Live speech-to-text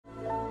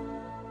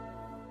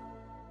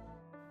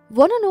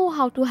Wanna know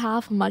how to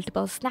have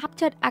multiple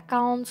Snapchat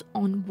accounts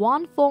on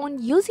one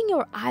phone using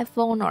your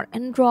iPhone or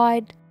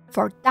Android?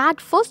 For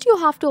that, first you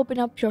have to open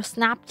up your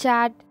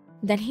Snapchat,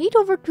 then head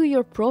over to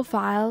your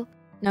profile.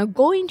 Now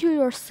go into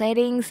your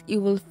settings,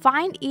 you will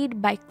find it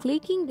by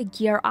clicking the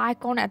gear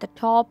icon at the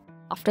top.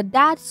 After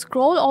that,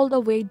 scroll all the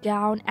way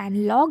down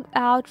and log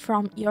out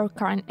from your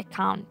current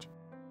account.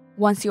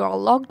 Once you are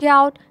logged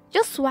out,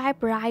 just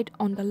swipe right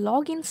on the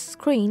login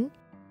screen.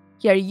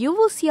 Here you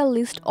will see a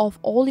list of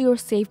all your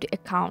saved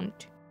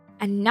accounts.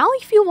 And now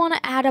if you want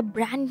to add a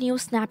brand new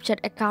Snapchat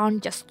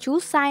account, just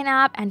choose sign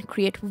up and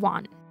create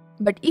one.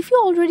 But if you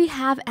already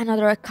have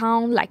another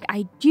account like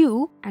I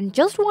do and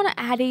just want to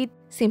add it,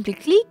 simply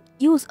click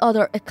use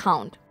other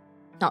account.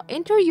 Now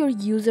enter your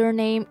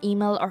username,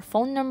 email or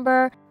phone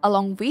number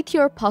along with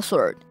your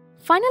password.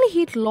 Finally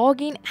hit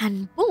login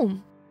and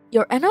boom!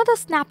 Your another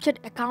Snapchat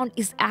account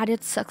is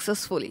added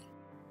successfully.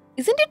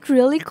 Isn't it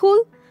really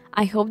cool?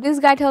 I hope this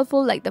guide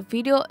helpful. Like the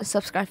video,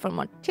 subscribe for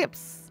more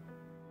tips.